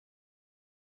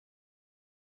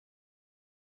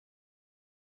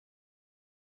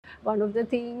one of the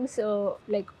things,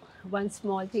 like one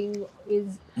small thing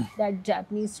is that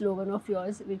Japanese slogan of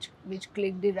yours, which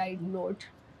clicked the right note.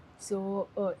 So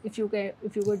if you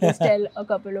could just tell a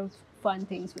couple of fun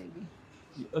things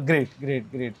maybe. Great, great,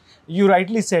 great. You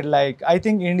rightly said, like, I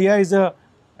think India is a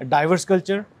diverse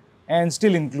culture and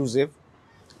still inclusive.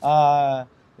 Uh,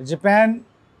 Japan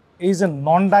is a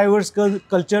non-diverse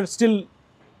culture, still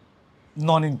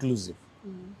non-inclusive.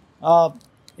 Mm. Uh,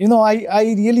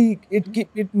 I really,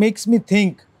 it makes me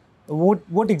think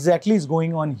what exactly is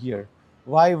going on here.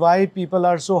 Why people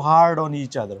are so hard on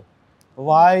each other?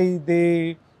 Why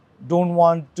they don't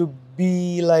want to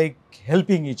be like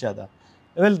helping each other?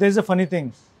 Well, there's a funny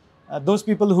thing. Those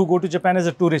people who go to Japan as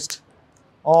a tourist,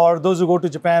 or those who go to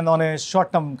Japan on a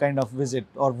short-term kind of visit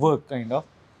or work kind of,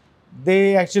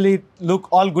 they actually look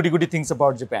all goody-goody things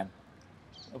about Japan.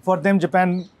 For them,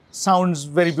 Japan sounds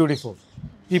very beautiful.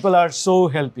 People are so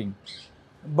helping.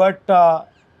 But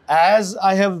as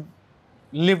I have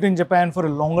lived in Japan for a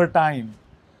longer time,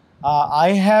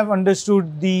 I have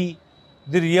understood the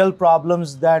real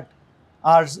problems that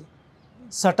are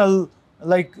subtle,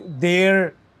 like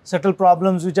their subtle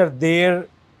problems which are there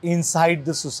inside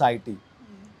the society.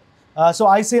 So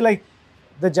I say, like,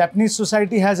 the Japanese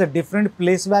society has a different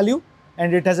place value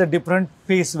and it has a different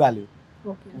face value.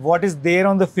 Okay. What is there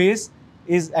on the face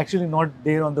is actually not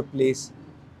there on the place.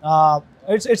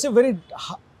 It's a very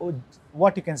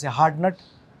what you can say hard nut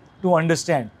to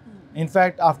understand. In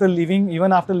fact,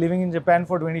 even after living in Japan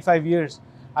for 25 years,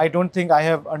 I don't think I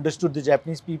have understood the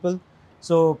Japanese people.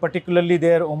 So particularly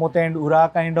their omote and ura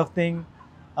kind of thing,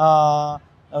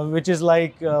 which is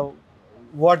like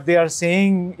what they are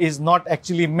saying is not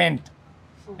actually meant,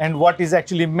 and Okay. what is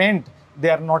actually meant they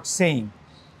are not saying.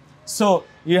 So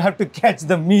you have to catch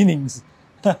the meanings.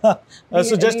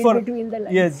 So just Read for, between the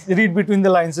yes, lines. read between the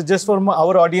lines. So just for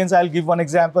our audience, I'll give one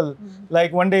example. Mm.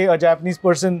 Like one day, a Japanese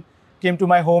person came to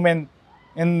my home,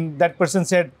 and that person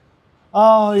said,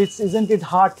 "Oh, isn't it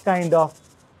hot, kind of?"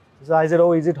 So I said,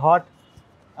 "Oh, is it hot?"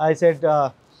 I said,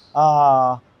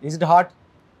 "Is it hot?"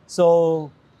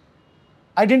 So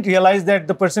I didn't realize that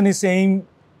the person is saying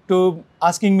to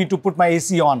asking me to put my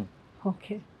AC on.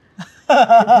 Okay.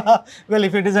 Well,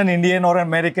 if it is an Indian or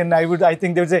American, I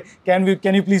think they would say, can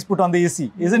you please put on the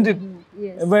AC, isn't it? Mm-hmm.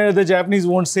 Yes. Where the Japanese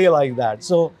won't say like that.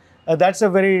 So that's a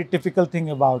very typical thing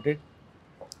about it.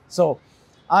 So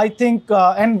I think,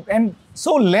 and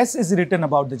so less is written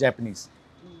about the Japanese,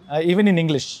 even in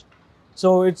English.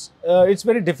 So it's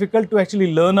very difficult to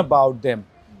actually learn about them.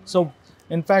 So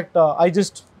in fact, I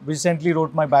just recently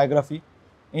wrote my biography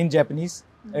in Japanese.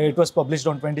 It was published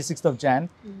on 26th of Jan,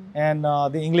 Mm. and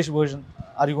the English version.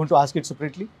 Are you going to ask it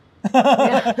separately?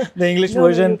 Yeah. The English No, no,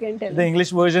 you version, can tell the us.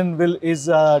 English version is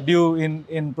due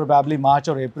in probably March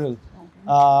or April.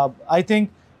 Okay. I think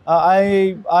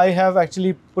I have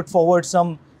actually put forward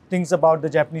some things about the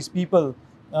Japanese people.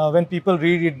 When people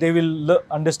read it, they will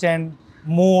understand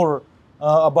more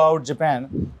about Japan.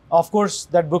 Of course,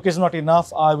 that book is not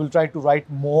enough. I will try to write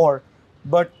more,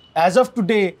 but as of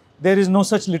today, there is no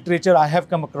such literature I have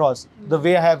come across the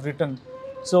way I have written.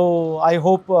 So I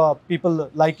hope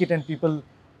people like it, and people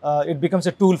it becomes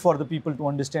a tool for the people to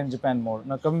understand Japan more.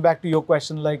 Now, coming back to your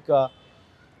question, like.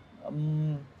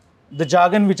 The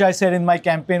jargon which I said in my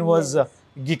campaign was Yes.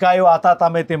 "Gikai o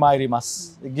atatamete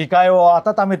mairimasu." Gikai o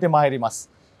atatamete mairimasu.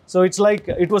 So it's like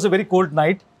it was a very cold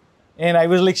night, and I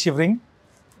was like shivering,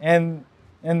 and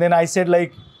then I said,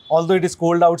 like, although it is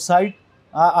cold outside,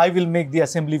 I will make the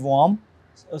assembly warm.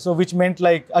 So which meant,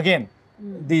 like, again,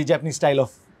 Mm. the Japanese style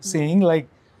of saying, like,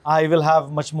 I will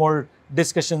have much more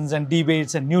discussions and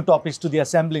debates and new topics to the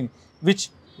assembly, which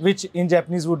in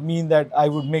Japanese would mean that I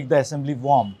would make the assembly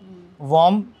warm. Mm.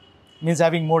 Warm means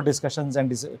having more discussions and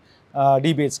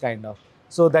debates, kind of.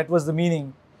 So that was the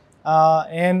meaning.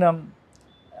 And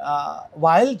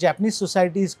while Japanese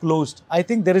society is closed, I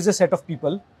think there is a set of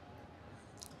people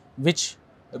which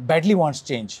badly wants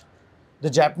change. The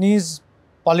Japanese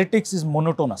politics is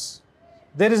monotonous.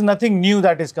 There is nothing new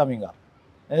that is coming up,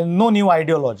 no new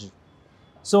ideology.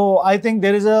 So I think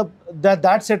there is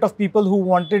that set of people who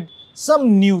wanted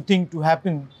some new thing to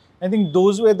happen. I think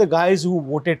those were the guys who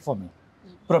voted for me.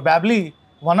 Probably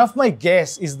one of my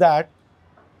guess is that,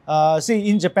 see,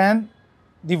 in Japan,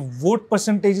 the vote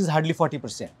percentage is hardly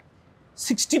 40%.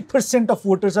 60% of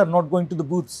voters are not going to the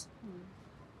booths.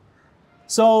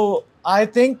 So I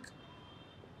think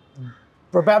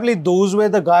probably those were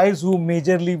the guys who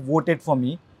majorly voted for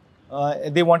me.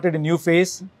 They wanted a new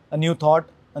face, a new thought,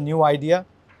 a new idea,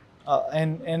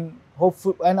 and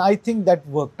hopeful. And I think that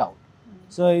worked out.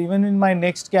 So even in my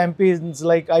next campaigns,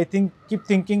 like, I think keep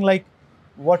thinking, like,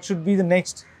 what should be the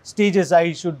next stages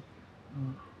I should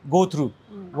go through?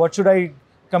 What should I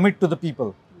commit to the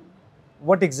people?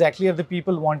 What exactly are the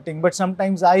people wanting? But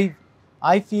sometimes I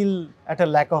feel at a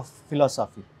lack of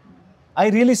philosophy. I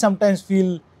really sometimes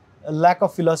feel a lack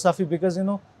of philosophy because, you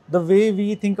know, the way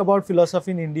we think about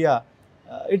philosophy in India,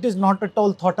 it is not at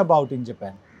all thought about in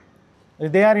Japan.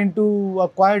 They are into a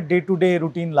quiet day-to-day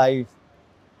routine life,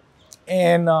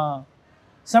 and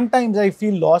sometimes I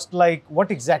feel lost. Like,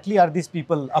 what exactly are these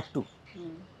people up to?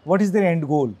 What is their end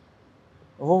goal?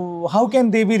 How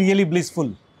can they be really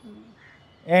blissful?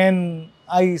 And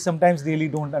I sometimes really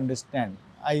don't understand.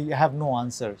 I have no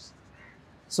answers.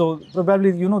 So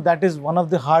probably, you know, that is one of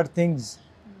the hard things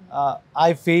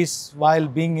I face while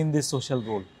being in this social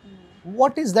role.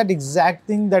 What is that exact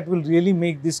thing that will really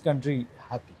make this country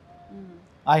happy?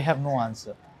 I have no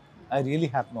answer. I really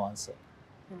have no answer.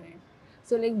 Right.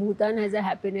 So like Bhutan has a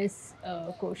happiness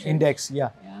quotient. Index, yeah.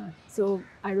 Yeah. So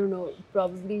I don't know.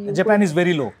 Probably you Japan could, is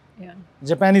very low. yeah.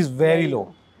 Japan is very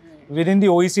low. Right. Within the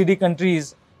OECD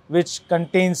countries, which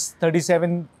contains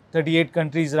 37, 38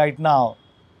 countries right now,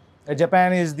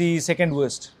 Japan is the second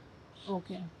worst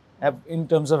Okay. in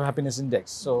terms of happiness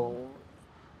index. So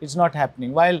it's not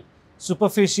happening. While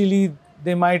superficially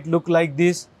they might look like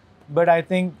this, but I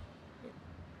think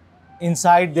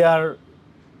inside they are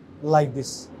like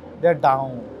this. They're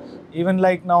down. Even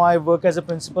like now, I work as a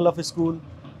principal of a school,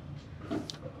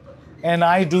 and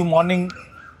I do morning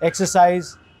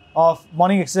exercise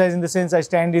in the sense I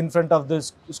stand in front of the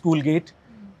school gate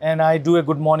and I do a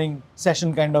good morning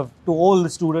session kind of to all the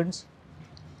students.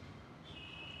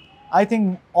 I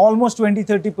think almost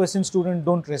 20-30% students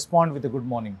don't respond with a good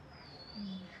morning.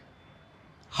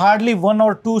 Hardly 1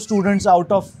 or 2 students out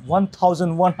of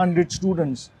 1,100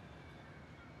 students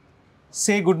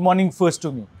say good morning first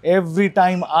to me. Every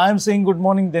time I'm saying good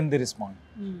morning, then they respond.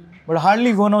 But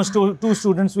hardly 1 or 2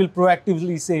 students will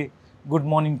proactively say good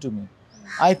morning to me.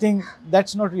 I think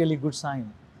that's not really a good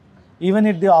sign. Even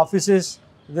at the offices,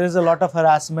 there is a lot of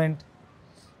harassment,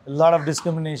 a lot of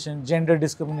discrimination, gender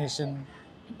discrimination,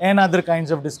 and other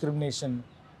kinds of discrimination.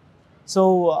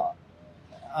 So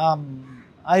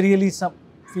I really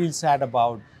feel sad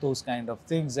about those kind of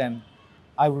things, and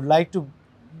I would like to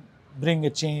bring a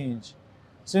change.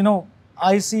 So, you know,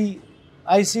 I see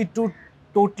two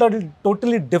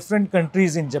totally different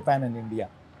countries in Japan and India.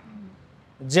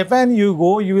 Japan, you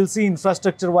go, you will see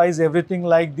infrastructure-wise everything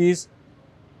like this.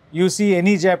 You see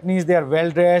any Japanese, they are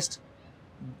well dressed.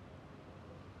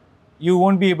 You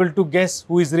won't be able to guess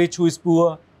who is rich, who is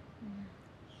poor.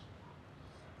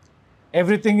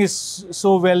 Everything is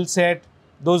so well set.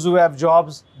 Those who have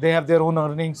jobs, they have their own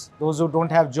earnings. Those who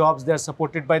don't have jobs, they are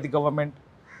supported by the government.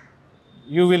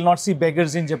 You will not see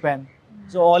beggars in Japan.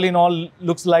 So all in all,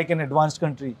 looks like an advanced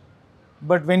country.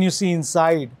 But when you see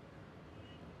inside,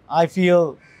 I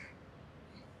feel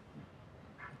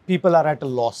people are at a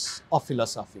loss of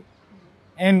philosophy.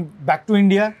 And back to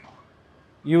India,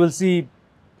 you will see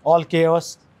all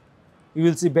chaos. You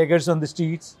will see beggars on the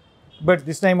streets. But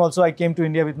this time also I came to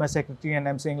India with my secretary and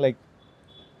I'm saying like,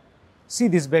 see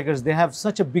these beggars, they have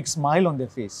such a big smile on their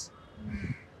face.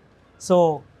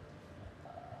 So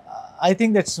I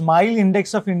think that smile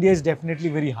index of India is definitely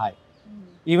very high.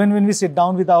 Even when we sit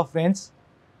down with our friends,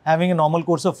 having a normal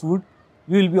course of food,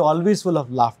 we will be always full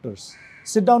of laughters.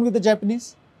 Sit down with the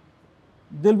Japanese,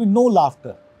 there will be no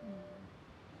laughter.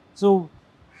 So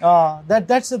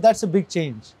that's a big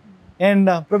change. And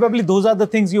probably those are the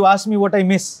things you ask me what I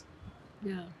miss.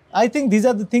 Yeah. I think these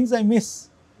are the things I miss.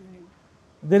 Right.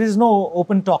 There is no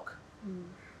open talk.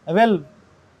 Well,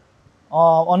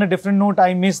 on a different note,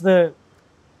 I miss the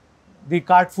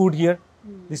cart food here,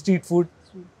 the street food.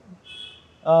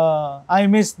 I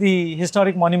miss the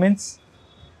historic monuments.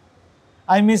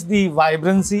 I miss the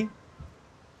vibrancy.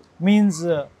 Means,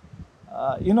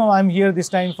 you know, I'm here this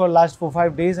time for last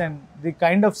 4-5 days, and the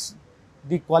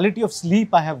quality of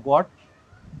sleep I have got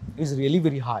is really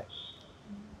very high.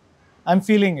 I'm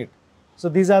feeling it. So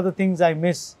these are the things I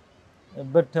miss.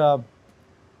 But the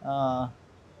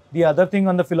other thing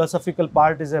on the philosophical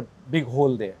part is a big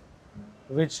hole there,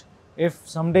 which if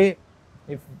someday,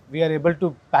 if we are able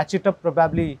to patch it up,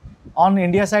 probably on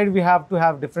India side, we have to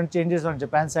have different changes. On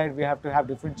Japan side, we have to have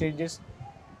different changes.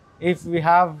 If we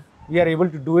are able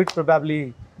to do it,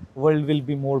 probably world will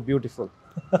be more beautiful.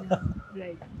 Yeah,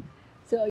 right.